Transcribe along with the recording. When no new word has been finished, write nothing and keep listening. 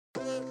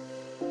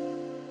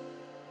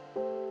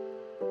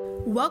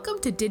Welcome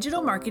to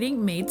Digital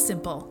Marketing Made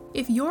Simple.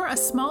 If you're a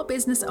small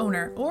business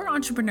owner or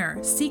entrepreneur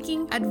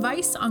seeking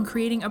advice on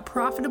creating a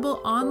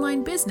profitable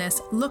online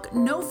business, look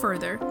no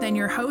further than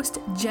your host,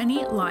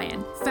 Jenny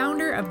Lyon,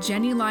 founder of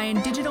Jenny Lyon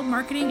Digital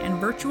Marketing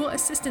and Virtual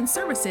Assistant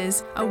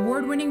Services,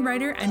 award-winning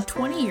writer and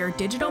 20-year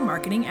digital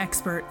marketing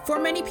expert. For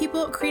many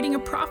people, creating a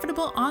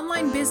profitable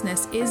online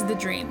business is the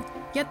dream,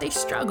 yet they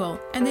struggle,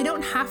 and they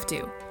don't have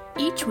to.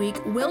 Each week,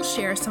 we'll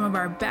share some of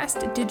our best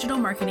digital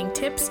marketing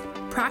tips,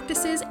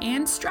 practices,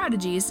 and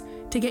strategies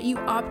to get you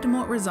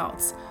optimal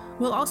results.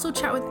 We'll also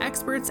chat with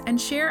experts and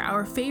share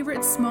our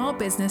favorite small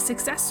business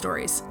success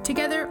stories.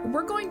 Together,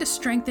 we're going to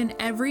strengthen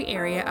every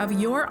area of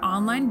your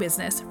online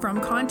business, from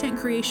content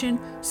creation,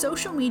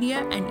 social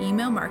media, and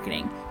email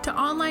marketing, to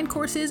online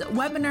courses,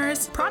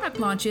 webinars, product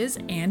launches,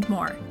 and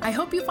more. I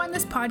hope you find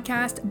this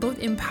podcast both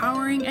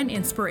empowering and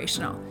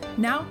inspirational.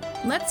 Now,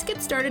 let's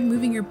get started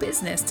moving your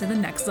business to the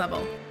next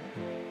level.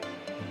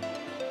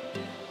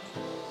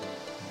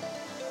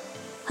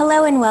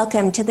 Hello and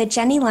welcome to the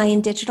Jenny Lyon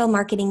Digital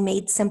Marketing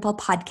Made Simple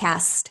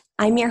podcast.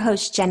 I'm your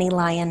host, Jenny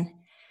Lyon.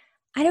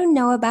 I don't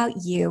know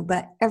about you,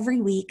 but every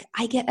week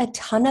I get a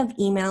ton of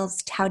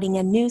emails touting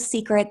a new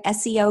secret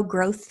SEO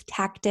growth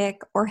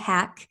tactic or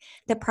hack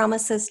that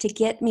promises to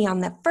get me on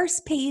the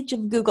first page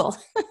of Google.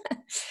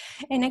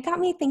 And it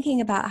got me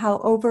thinking about how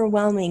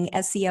overwhelming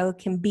SEO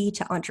can be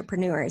to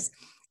entrepreneurs,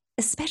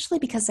 especially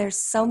because there's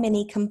so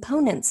many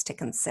components to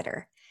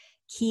consider.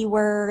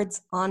 Keywords,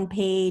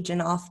 on-page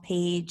and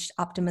off-page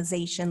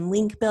optimization,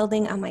 link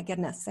building. Oh my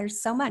goodness,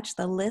 there's so much.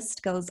 The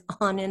list goes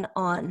on and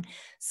on.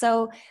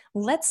 So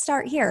let's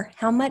start here.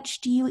 How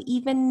much do you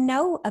even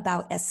know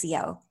about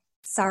SEO?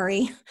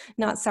 Sorry,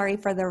 not sorry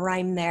for the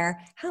rhyme there.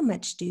 How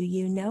much do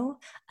you know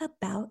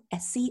about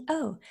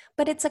SEO?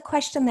 But it's a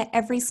question that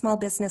every small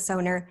business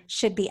owner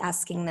should be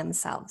asking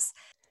themselves.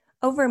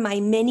 Over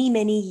my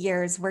many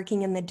years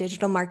working in the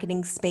digital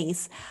marketing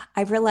space,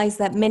 I've realized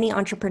that many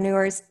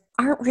entrepreneurs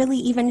aren't really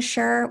even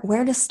sure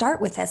where to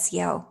start with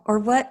SEO or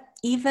what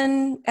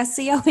even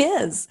SEO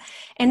is.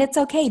 And it's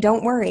okay,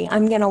 don't worry.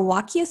 I'm going to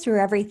walk you through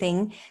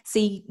everything so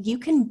you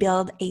can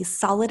build a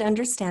solid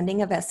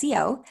understanding of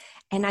SEO.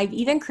 And I've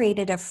even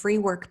created a free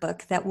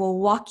workbook that will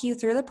walk you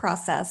through the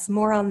process,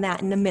 more on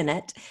that in a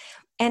minute,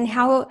 and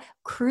how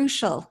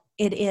crucial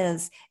it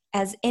is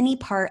as any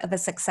part of a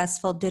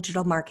successful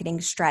digital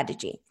marketing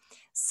strategy.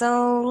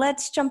 So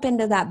let's jump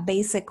into that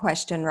basic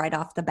question right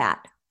off the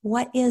bat.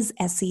 What is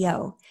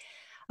SEO?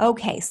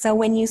 Okay, so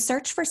when you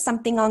search for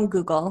something on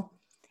Google,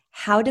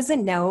 how does it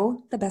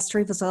know the best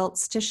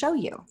results to show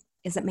you?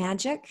 Is it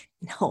magic?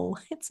 No,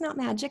 it's not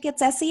magic.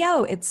 It's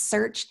SEO. It's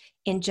search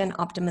engine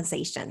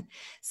optimization.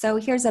 So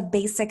here's a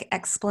basic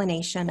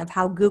explanation of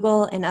how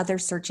Google and other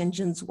search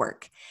engines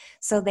work.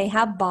 So they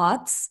have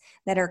bots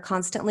that are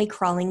constantly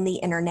crawling the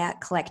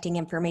internet, collecting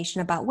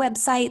information about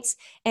websites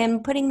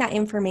and putting that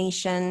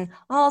information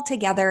all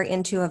together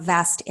into a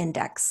vast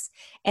index.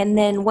 And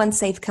then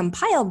once they've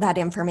compiled that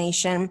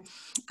information,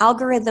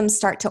 algorithms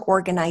start to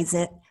organize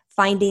it,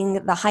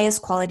 finding the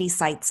highest quality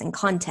sites and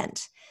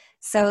content.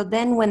 So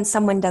then when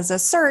someone does a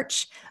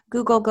search,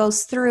 Google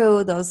goes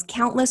through those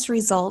countless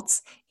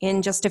results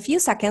in just a few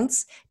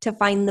seconds to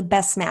find the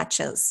best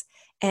matches.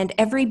 And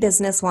every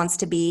business wants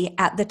to be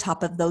at the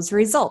top of those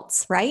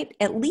results, right?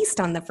 At least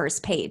on the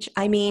first page.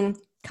 I mean,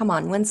 come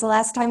on, when's the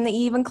last time that you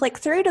even clicked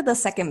through to the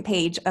second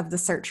page of the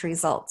search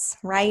results,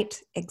 right?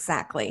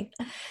 Exactly.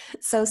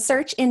 So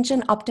search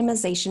engine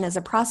optimization is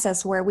a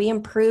process where we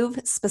improve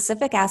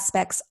specific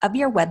aspects of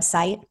your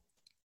website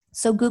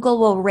so Google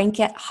will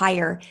rank it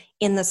higher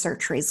in the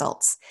search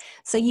results.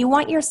 So you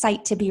want your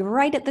site to be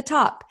right at the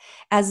top,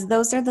 as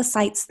those are the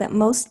sites that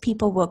most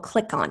people will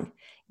click on.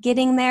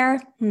 Getting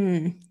there,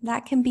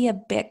 that can be a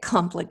bit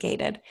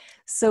complicated.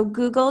 So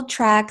Google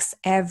tracks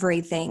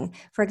everything.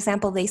 For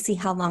example, they see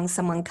how long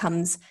someone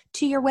comes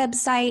to your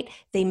website.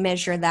 They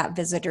measure that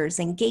visitor's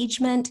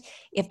engagement.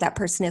 If that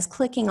person is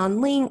clicking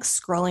on links,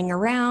 scrolling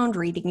around,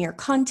 reading your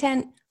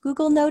content,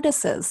 Google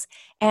notices,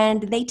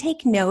 and they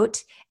take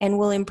note and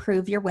will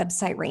improve your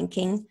website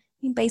ranking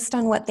based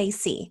on what they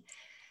see.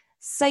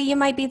 So you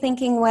might be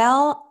thinking,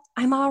 well,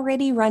 I'm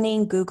already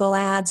running Google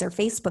ads or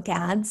Facebook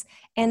ads,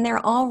 and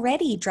they're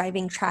already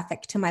driving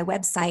traffic to my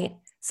website,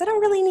 so I don't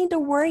really need to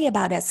worry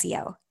about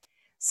SEO.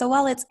 So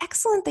while it's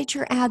excellent that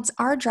your ads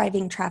are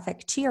driving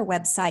traffic to your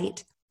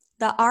website,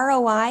 the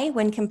ROI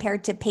when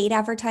compared to paid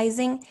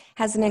advertising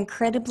has an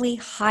incredibly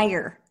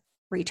higher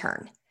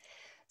return.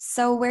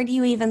 So where do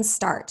you even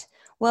start?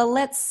 Well,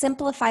 let's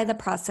simplify the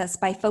process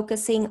by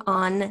focusing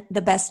on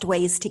the best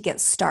ways to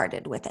get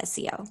started with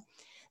SEO.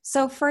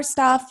 So first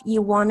off,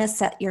 you want to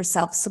set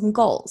yourself some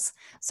goals.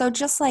 So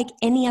just like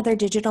any other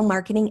digital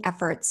marketing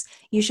efforts,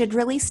 you should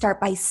really start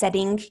by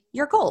setting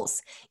your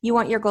goals. You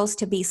want your goals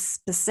to be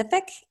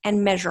specific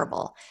and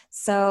measurable.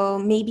 So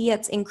maybe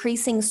it's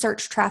increasing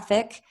search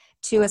traffic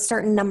to a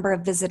certain number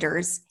of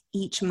visitors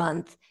each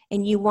month,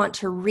 and you want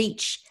to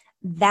reach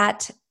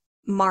that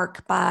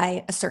mark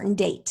by a certain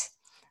date.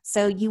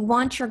 So you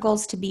want your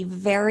goals to be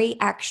very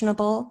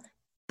actionable,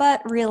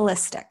 but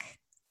realistic.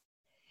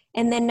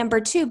 And then number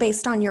two,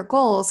 based on your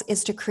goals,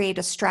 is to create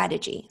a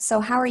strategy. So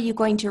how are you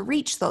going to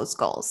reach those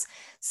goals?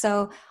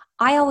 So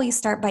I always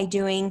start by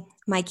doing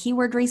my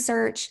keyword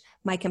research,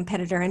 my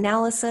competitor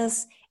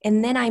analysis,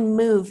 and then I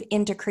move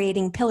into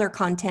creating pillar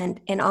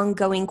content and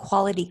ongoing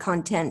quality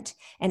content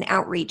and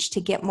outreach to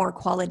get more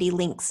quality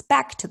links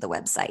back to the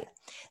website.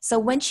 So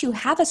once you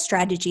have a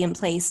strategy in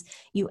place,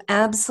 you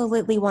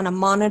absolutely want to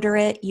monitor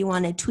it. You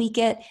want to tweak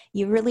it.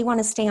 You really want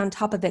to stay on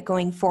top of it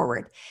going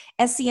forward.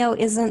 SEO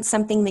isn't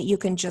something that you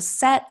can just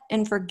set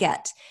and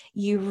forget.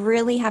 You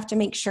really have to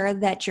make sure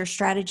that your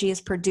strategy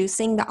is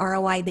producing the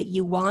ROI that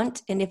you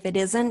want. And if it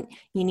isn't,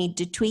 you need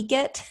to tweak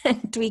it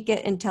and tweak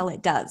it until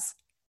it does.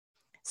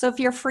 So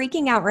if you're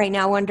freaking out right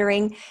now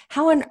wondering,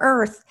 how on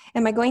earth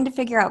am I going to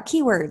figure out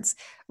keywords,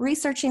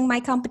 researching my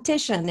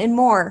competition, and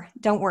more,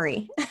 don't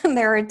worry.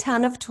 There are a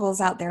ton of tools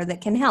out there that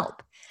can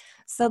help.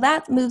 So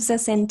that moves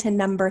us into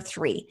number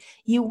 3.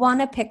 You want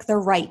to pick the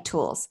right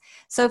tools.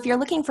 So if you're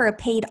looking for a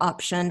paid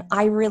option,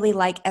 I really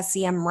like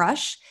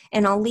SEMrush,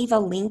 and I'll leave a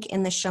link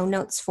in the show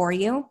notes for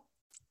you.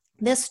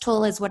 This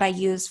tool is what I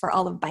use for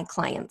all of my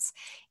clients.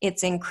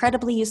 It's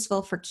incredibly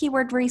useful for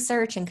keyword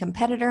research and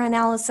competitor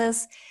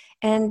analysis.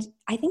 And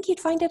I think you'd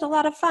find it a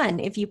lot of fun.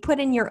 If you put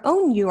in your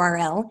own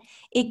URL,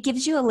 it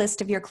gives you a list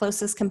of your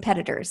closest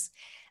competitors.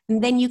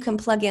 And then you can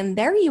plug in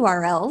their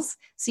URLs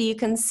so you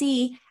can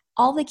see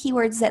all the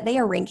keywords that they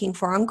are ranking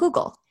for on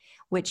Google,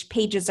 which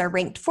pages are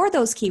ranked for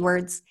those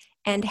keywords,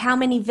 and how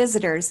many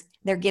visitors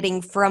they're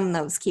getting from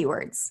those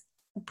keywords.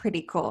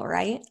 Pretty cool,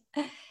 right?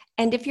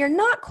 And if you're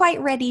not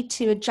quite ready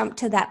to jump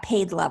to that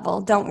paid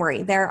level, don't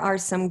worry, there are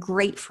some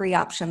great free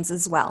options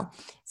as well.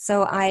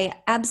 So I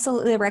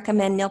absolutely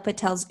recommend Neil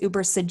Patel's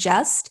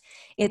Ubersuggest.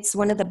 It's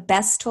one of the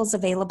best tools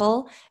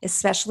available,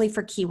 especially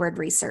for keyword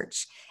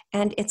research.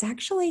 And it's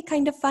actually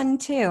kind of fun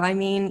too. I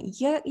mean,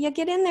 you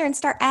get in there and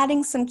start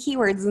adding some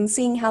keywords and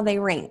seeing how they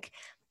rank.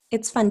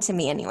 It's fun to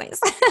me anyways.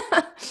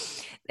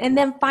 And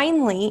then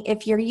finally,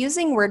 if you're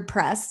using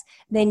WordPress,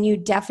 then you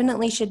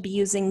definitely should be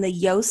using the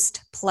Yoast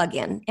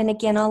plugin. And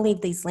again, I'll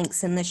leave these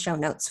links in the show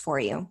notes for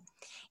you.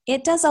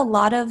 It does a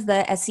lot of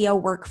the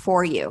SEO work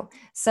for you.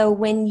 So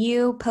when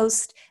you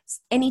post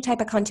any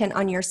type of content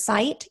on your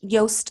site,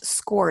 Yoast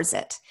scores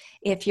it.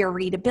 If your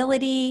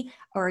readability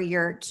or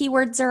your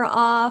keywords are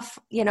off,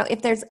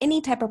 if there's any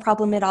type of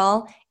problem at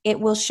all, it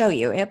will show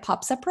you. It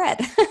pops up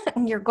red.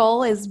 Your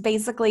goal is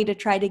basically to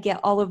try to get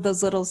all of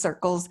those little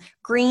circles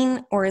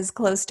green or as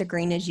close to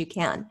green as you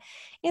can.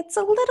 It's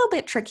a little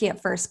bit tricky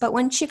at first, but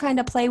once you kind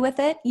of play with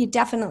it, you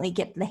definitely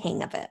get the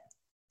hang of it.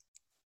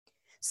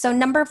 So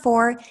number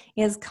 4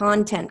 is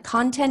content.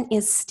 Content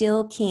is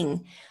still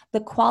king.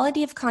 The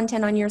quality of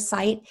content on your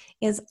site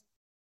is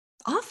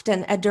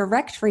often a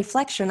direct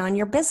reflection on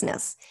your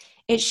business.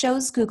 It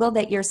shows Google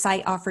that your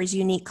site offers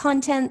unique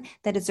content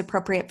that is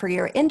appropriate for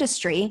your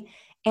industry,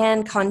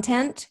 and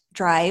content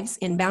drives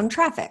inbound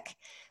traffic.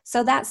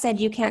 So that said,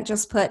 you can't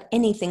just put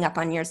anything up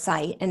on your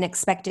site and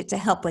expect it to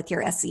help with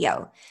your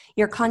SEO.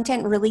 Your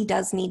content really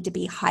does need to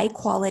be high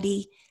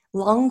quality,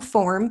 long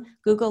form.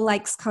 Google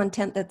likes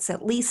content that's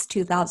at least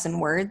 2,000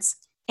 words,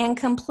 and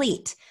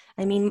complete.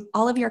 I mean,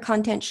 all of your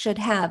content should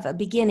have a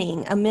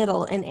beginning, a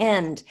middle, an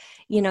end.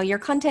 Your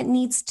content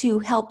needs to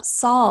help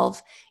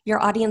solve your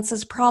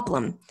audience's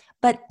problem,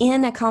 but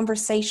in a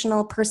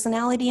conversational,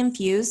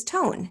 personality-infused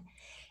tone.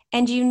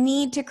 And you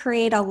need to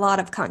create a lot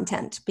of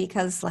content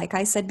because, like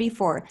I said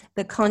before,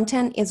 the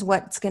content is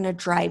what's going to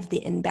drive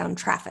the inbound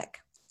traffic.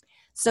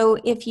 So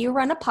if you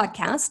run a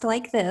podcast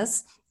like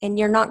this and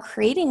you're not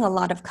creating a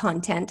lot of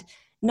content,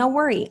 no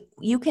worry.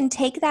 You can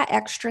take that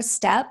extra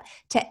step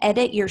to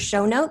edit your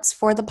show notes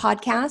for the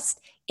podcast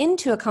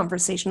into a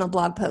conversational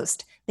blog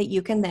post that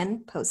you can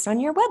then post on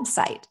your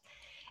website.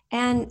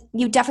 And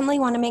you definitely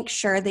want to make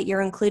sure that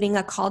you're including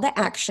a call to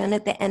action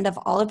at the end of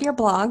all of your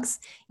blogs.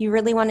 You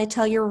really want to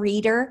tell your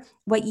reader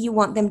what you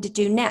want them to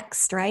do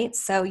next, right?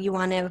 So you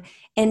want to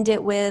end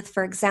it with,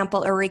 for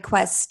example, a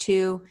request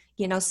to,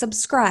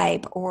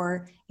 subscribe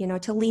or,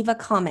 to leave a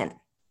comment.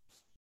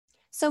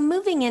 So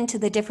moving into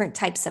the different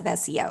types of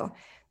SEO,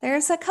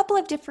 there's a couple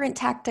of different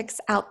tactics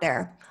out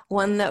there,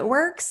 one that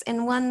works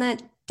and one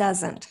that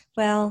doesn't.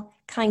 Well,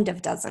 kind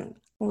of doesn't.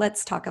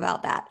 Let's talk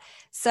about that.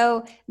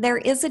 So there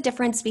is a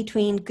difference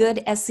between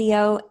good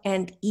SEO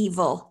and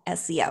evil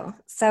SEO.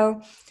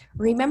 So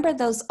remember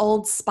those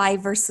old spy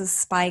versus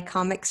spy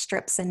comic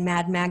strips in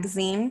Mad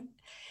Magazine?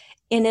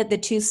 In it, the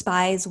two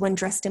spies, one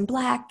dressed in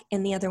black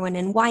and the other one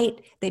in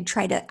white, they'd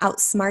try to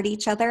outsmart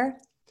each other.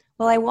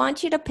 Well, I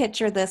want you to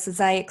picture this as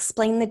I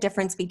explain the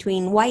difference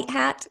between white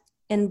hat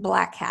and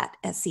black hat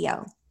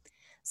SEO.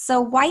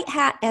 So white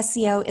hat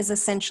SEO is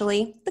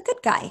essentially the good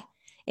guy.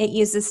 It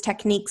uses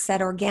techniques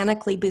that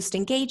organically boost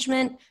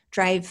engagement,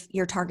 drive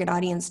your target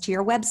audience to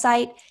your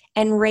website,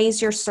 and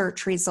raise your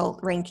search result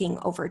ranking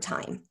over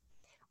time.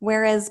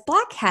 Whereas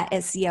black hat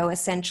SEO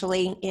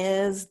essentially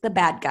is the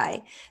bad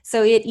guy.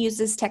 So it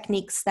uses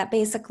techniques that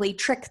basically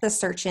trick the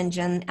search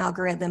engine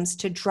algorithms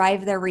to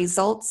drive their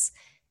results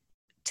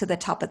to the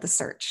top of the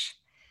search.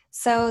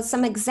 So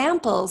some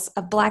examples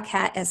of black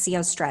hat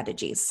SEO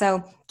strategies.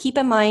 So keep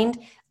in mind,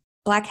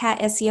 black hat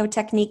SEO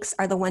techniques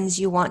are the ones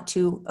you want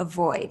to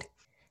avoid.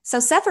 So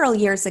several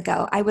years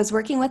ago, I was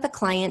working with a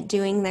client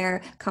doing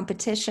their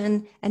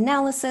competition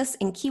analysis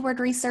and keyword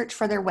research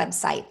for their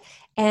website.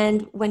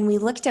 And when we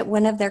looked at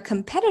one of their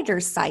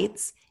competitors'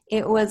 sites,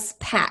 it was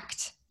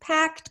packed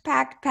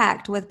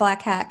with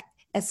black hat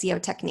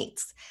SEO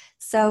techniques.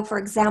 So for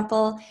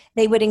example,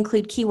 they would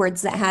include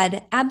keywords that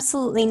had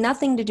absolutely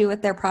nothing to do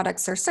with their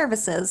products or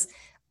services,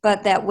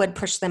 but that would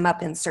push them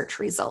up in search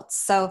results.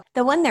 So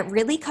the one that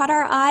really caught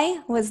our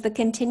eye was the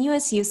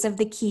continuous use of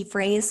the key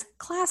phrase,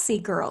 classy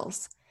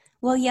girls.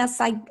 Well, yes,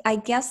 I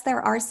guess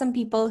there are some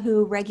people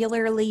who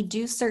regularly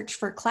do search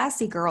for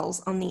classy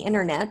girls on the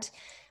internet,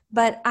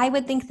 but I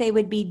would think they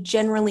would be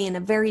generally in a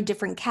very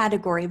different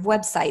category of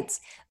websites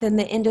than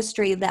the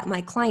industry that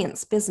my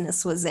client's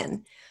business was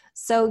in.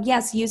 So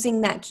yes,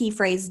 using that key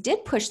phrase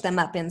did push them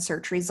up in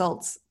search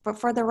results, but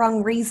for the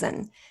wrong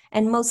reason.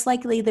 And most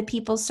likely the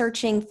people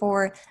searching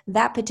for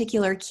that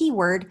particular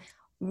keyword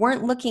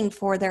weren't looking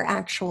for their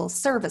actual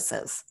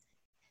services.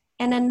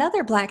 And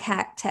another black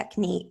hat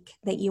technique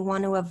that you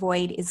want to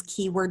avoid is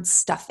keyword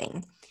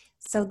stuffing.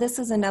 So this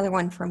is another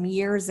one from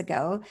years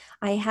ago.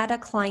 I had a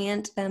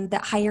client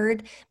that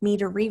hired me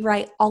to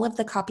rewrite all of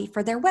the copy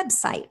for their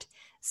website.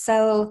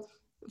 So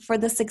for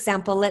this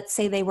example, let's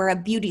say they were a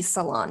beauty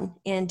salon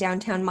in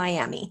downtown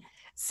Miami.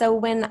 So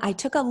when I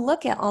took a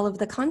look at all of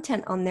the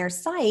content on their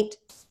site,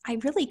 I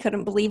really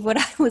couldn't believe what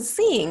I was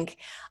seeing.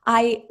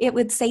 It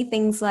would say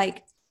things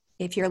like,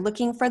 if you're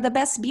looking for the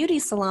best beauty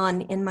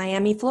salon in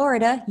Miami,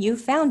 Florida, you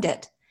found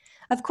it.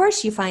 Of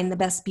course you find the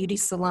best beauty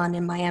salon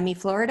in Miami,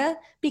 Florida,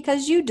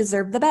 because you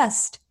deserve the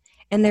best.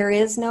 And there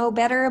is no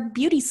better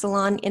beauty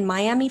salon in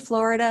Miami,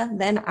 Florida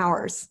than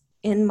ours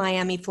in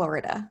Miami,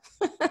 Florida.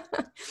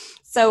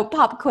 So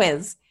pop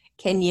quiz,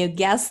 can you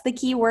guess the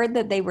keyword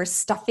that they were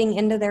stuffing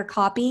into their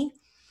copy?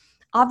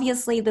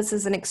 Obviously, this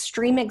is an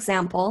extreme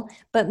example,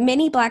 but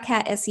many black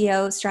hat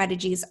SEO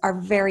strategies are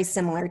very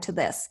similar to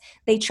this.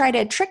 They try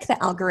to trick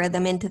the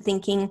algorithm into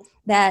thinking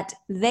that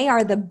they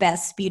are the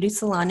best beauty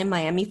salon in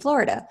Miami,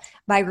 Florida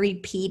by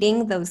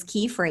repeating those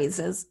key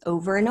phrases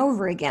over and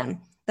over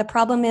again. The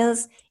problem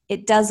is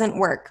it doesn't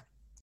work.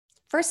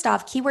 First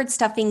off, keyword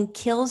stuffing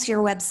kills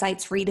your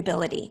website's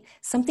readability,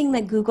 something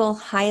that Google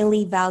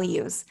highly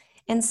values.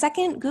 And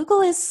second, Google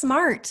is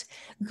smart.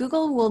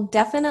 Google will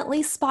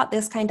definitely spot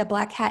this kind of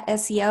black hat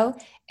SEO,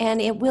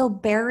 and it will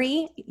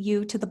bury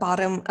you to the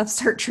bottom of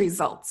search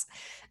results.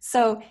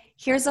 So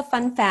here's a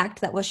fun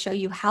fact that will show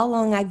you how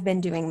long I've been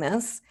doing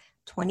this,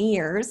 20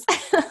 years.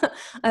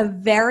 A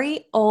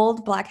very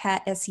old black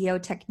hat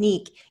SEO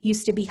technique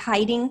used to be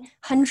hiding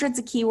hundreds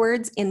of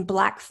keywords in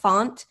black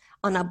font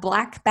on a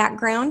black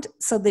background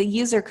so the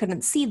user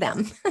couldn't see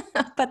them,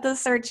 but the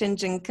search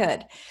engine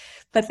could.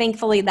 But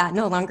thankfully that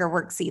no longer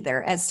works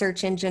either, as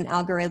search engine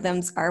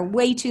algorithms are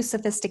way too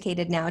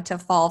sophisticated now to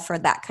fall for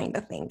that kind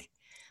of thing.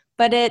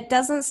 But it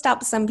doesn't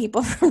stop some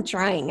people from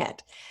trying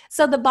it.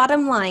 So the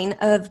bottom line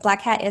of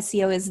black hat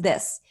SEO is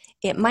this: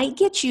 it might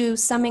get you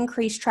some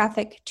increased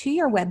traffic to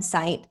your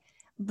website,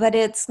 but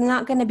it's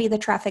not going to be the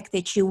traffic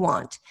that you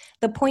want.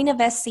 The point of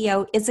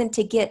SEO isn't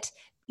to get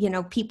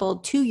people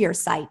to your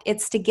site.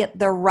 It's to get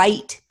the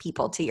right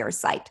people to your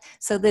site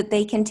so that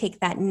they can take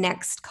that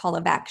next call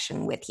of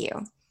action with you.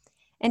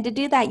 And to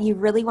do that, you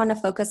really want to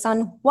focus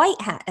on white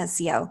hat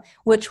SEO,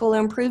 which will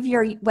improve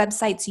your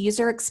website's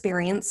user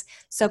experience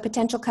so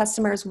potential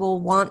customers will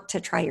want to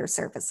try your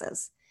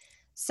services.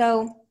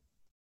 So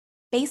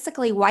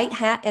basically, white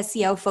hat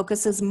SEO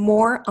focuses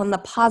more on the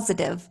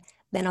positive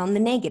than on the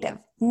negative.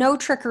 No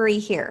trickery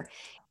here.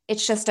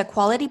 It's just a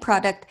quality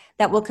product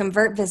that will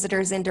convert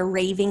visitors into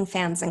raving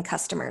fans and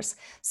customers.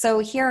 So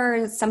here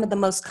are some of the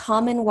most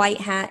common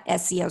white hat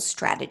SEO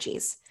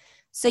strategies.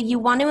 So you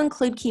want to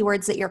include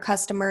keywords that your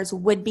customers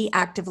would be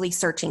actively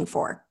searching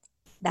for.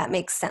 That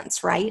makes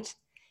sense, right?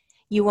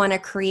 You want to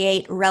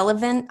create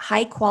relevant,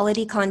 high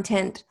quality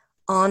content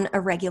on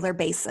a regular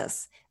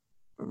basis.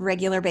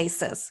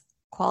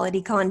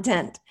 Quality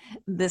content.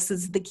 This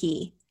is the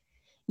key.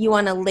 You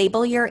want to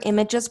label your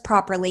images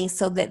properly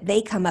so that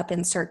they come up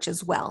in search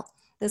as well.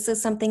 This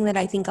is something that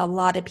I think a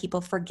lot of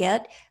people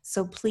forget,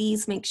 so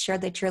please make sure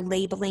that you're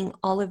labeling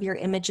all of your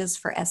images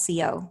for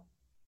SEO.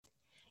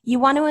 You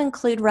want to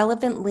include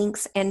relevant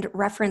links and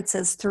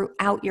references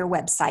throughout your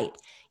website.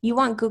 You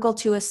want Google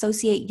to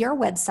associate your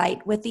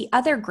website with the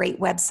other great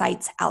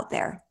websites out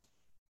there.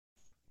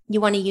 You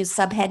want to use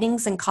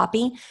subheadings and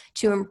copy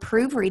to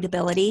improve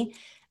readability.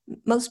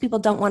 Most people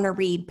don't want to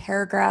read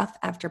paragraph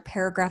after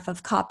paragraph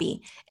of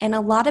copy, and a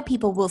lot of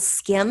people will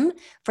skim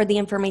for the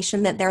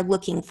information that they're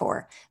looking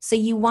for. So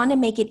you want to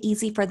make it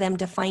easy for them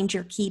to find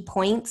your key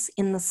points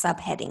in the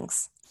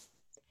subheadings.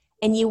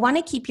 And you want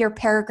to keep your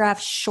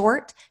paragraphs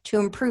short to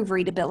improve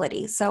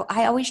readability. So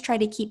I always try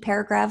to keep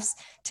paragraphs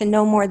to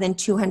no more than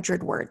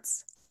 200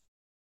 words.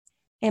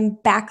 And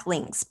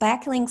backlinks.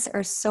 Backlinks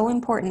are so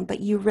important,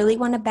 but you really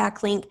want to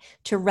backlink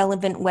to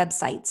relevant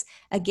websites.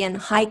 Again,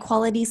 high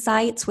quality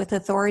sites with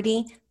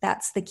authority,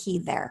 that's the key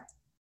there.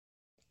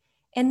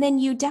 And then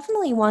you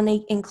definitely want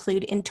to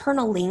include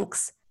internal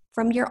links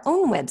from your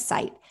own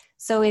website.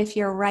 So if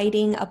you're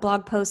writing a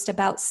blog post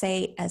about,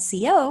 say,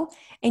 SEO,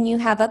 and you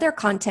have other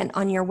content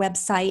on your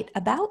website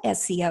about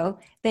SEO,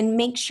 then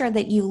make sure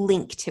that you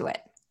link to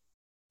it.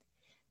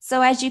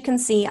 So as you can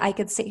see, I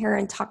could sit here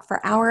and talk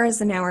for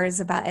hours and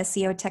hours about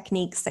SEO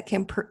techniques that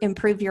can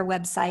improve your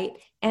website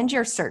and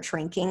your search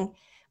ranking.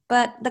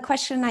 But the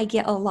question I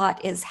get a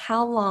lot is,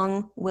 how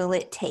long will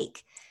it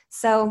take?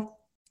 So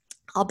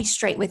I'll be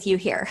straight with you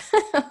here.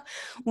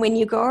 When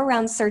you go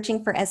around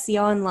searching for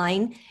SEO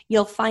online,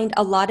 you'll find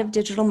a lot of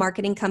digital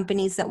marketing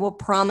companies that will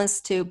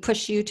promise to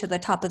push you to the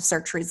top of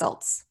search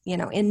results,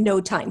 in no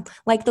time,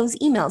 like those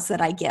emails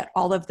that I get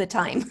all of the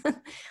time.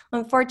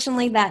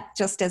 Unfortunately, that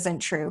just isn't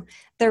true.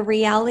 The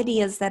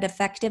reality is that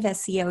effective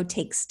SEO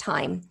takes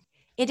time.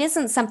 It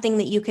isn't something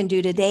that you can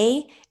do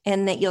today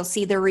and that you'll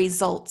see the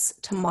results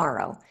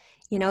tomorrow.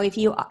 If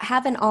you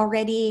haven't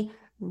already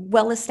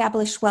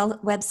well-established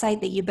website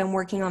that you've been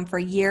working on for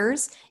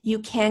years, you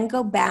can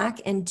go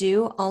back and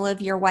do all of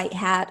your white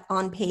hat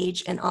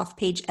on-page and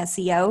off-page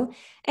SEO,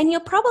 and you'll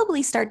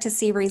probably start to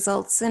see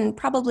results in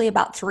probably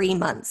about 3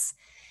 months.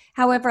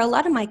 However, a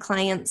lot of my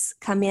clients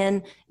come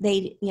in,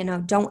 they,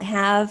 don't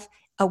have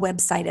a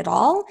website at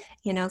all,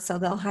 so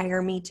they'll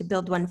hire me to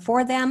build one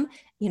for them,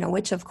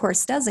 which of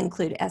course does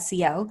include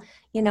SEO.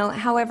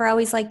 However, I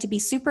always like to be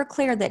super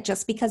clear that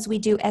just because we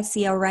do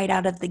SEO right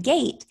out of the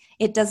gate,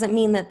 it doesn't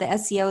mean that the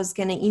SEO is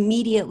going to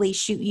immediately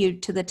shoot you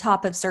to the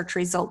top of search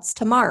results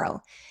tomorrow.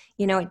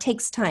 It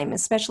takes time,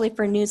 especially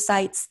for news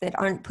sites that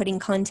aren't putting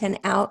content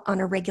out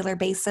on a regular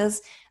basis,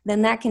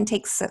 then that can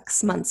take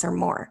 6 months or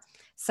more.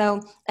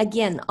 So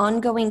again,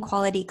 ongoing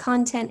quality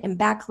content and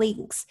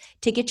backlinks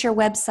to get your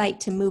website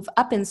to move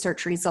up in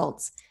search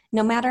results,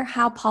 no matter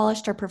how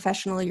polished or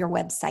professional your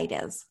website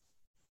is.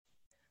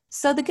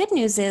 So the good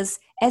news is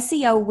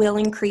SEO will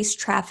increase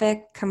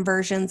traffic,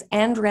 conversions,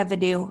 and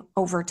revenue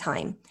over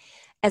time.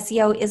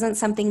 SEO isn't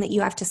something that you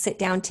have to sit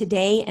down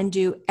today and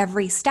do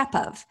every step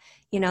of.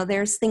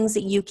 There's things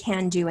that you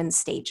can do in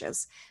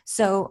stages.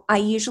 So I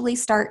usually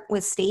start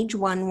with stage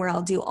 1, where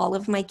I'll do all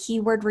of my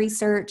keyword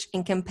research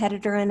and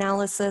competitor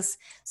analysis.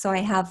 So I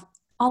have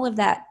all of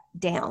that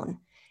down.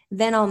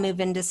 Then I'll move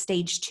into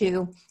stage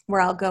 2,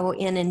 where I'll go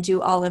in and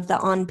do all of the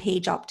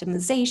on-page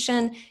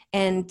optimization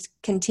and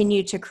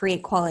continue to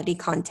create quality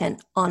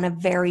content on a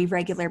very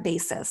regular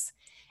basis.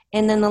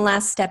 And then the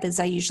last step is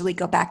I usually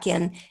go back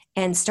in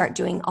and start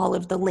doing all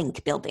of the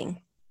link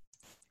building.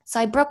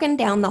 So I've broken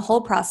down the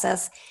whole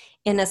process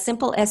in a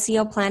simple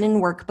SEO plan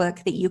and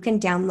workbook that you can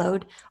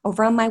download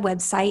over on my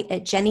website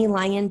at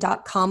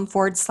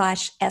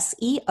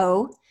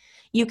jennylyon.com/SEO.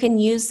 You can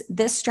use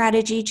this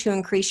strategy to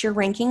increase your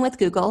ranking with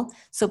Google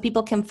so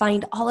people can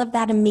find all of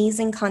that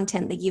amazing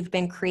content that you've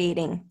been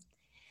creating.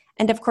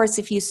 And of course,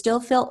 if you still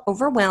feel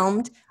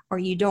overwhelmed or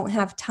you don't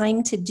have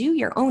time to do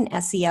your own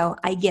SEO,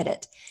 I get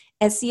it.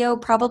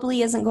 SEO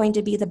probably isn't going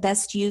to be the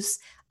best use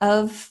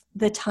of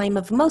the time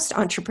of most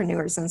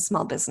entrepreneurs and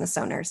small business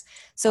owners.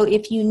 So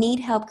if you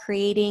need help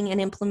creating and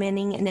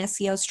implementing an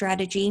SEO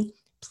strategy,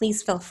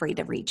 please feel free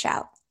to reach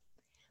out.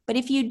 But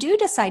if you do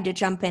decide to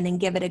jump in and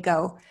give it a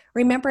go,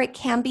 remember it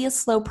can be a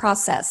slow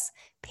process.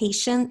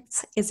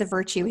 Patience is a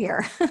virtue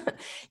here.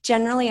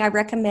 Generally, I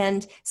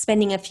recommend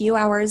spending a few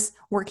hours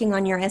working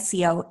on your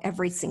SEO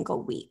every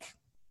single week.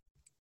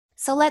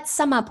 So let's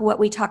sum up what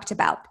we talked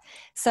about.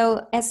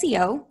 So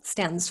SEO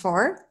stands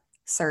for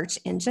Search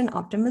Engine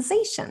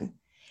Optimization.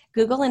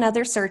 Google and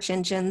other search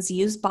engines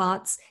use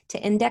bots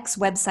to index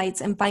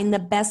websites and find the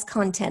best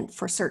content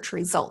for search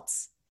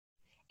results.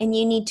 And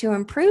you need to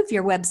improve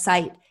your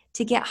website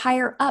to get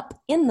higher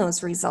up in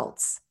those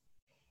results.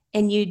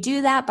 And you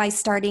do that by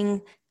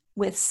starting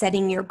with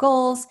setting your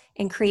goals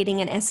and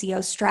creating an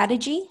SEO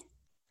strategy,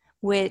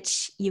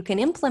 which you can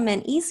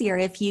implement easier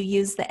if you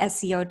use the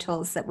SEO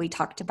tools that we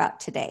talked about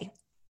today.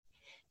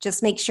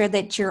 Just make sure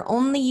that you're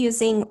only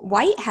using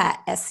white hat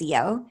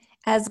SEO,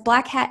 as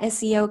black hat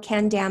SEO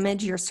can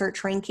damage your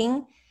search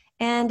ranking,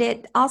 and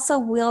it also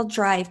will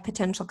drive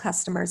potential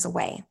customers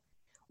away.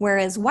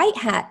 Whereas white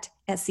hat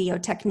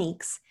SEO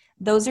techniques,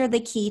 those are the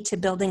key to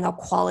building a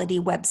quality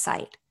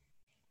website.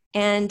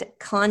 And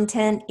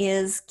content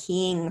is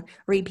king.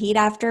 Repeat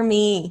after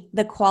me.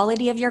 The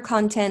quality of your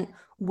content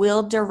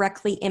will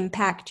directly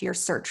impact your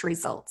search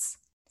results.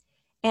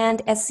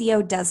 And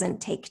SEO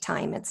doesn't take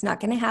time. It's not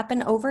going to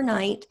happen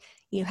overnight.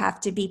 You have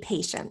to be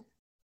patient.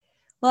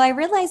 Well, I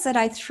realize that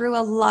I threw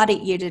a lot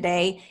at you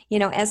today.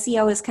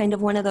 SEO is kind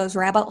of one of those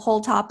rabbit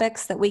hole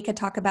topics that we could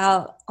talk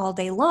about all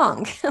day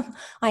long.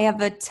 I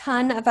have a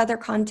ton of other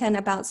content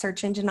about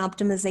search engine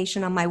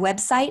optimization on my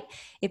website.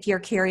 If you're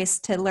curious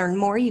to learn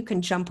more, you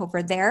can jump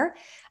over there.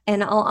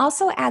 And I'll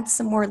also add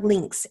some more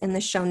links in the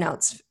show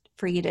notes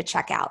for you to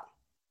check out.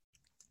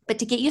 But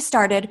to get you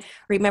started,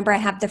 remember I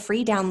have the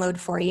free download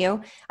for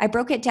you. I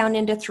broke it down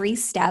into 3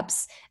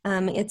 steps.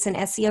 It's an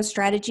SEO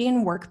strategy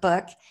and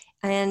workbook,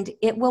 and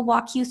it will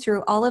walk you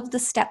through all of the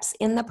steps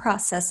in the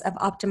process of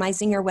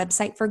optimizing your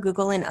website for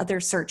Google and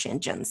other search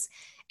engines.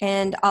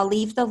 And I'll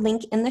leave the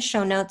link in the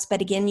show notes.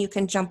 But again, you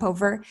can jump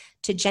over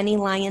to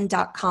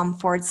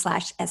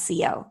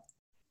jennylyon.com/SEO.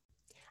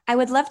 I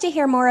would love to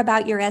hear more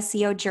about your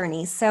SEO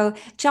journey. So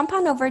jump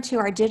on over to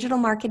our Digital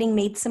Marketing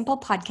Made Simple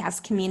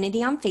podcast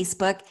community on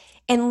Facebook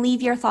and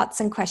leave your thoughts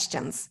and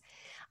questions.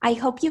 I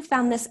hope you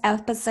found this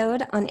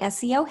episode on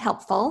SEO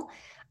helpful.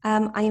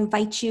 I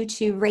invite you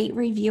to rate,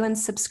 review, and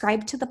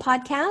subscribe to the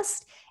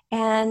podcast.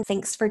 And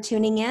thanks for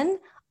tuning in.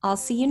 I'll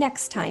see you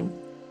next time.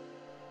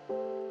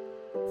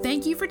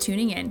 Thank you for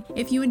tuning in.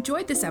 If you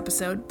enjoyed this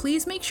episode,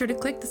 please make sure to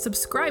click the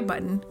subscribe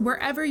button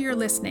wherever you're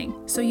listening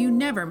so you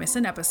never miss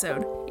an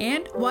episode.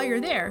 And while you're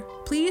there,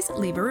 please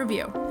leave a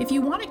review. If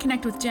you want to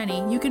connect with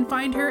Jenny, you can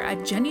find her at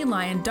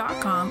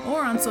jennylyon.com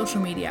or on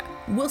social media.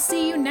 We'll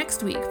see you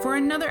next week for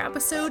another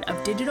episode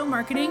of Digital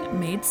Marketing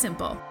Made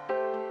Simple.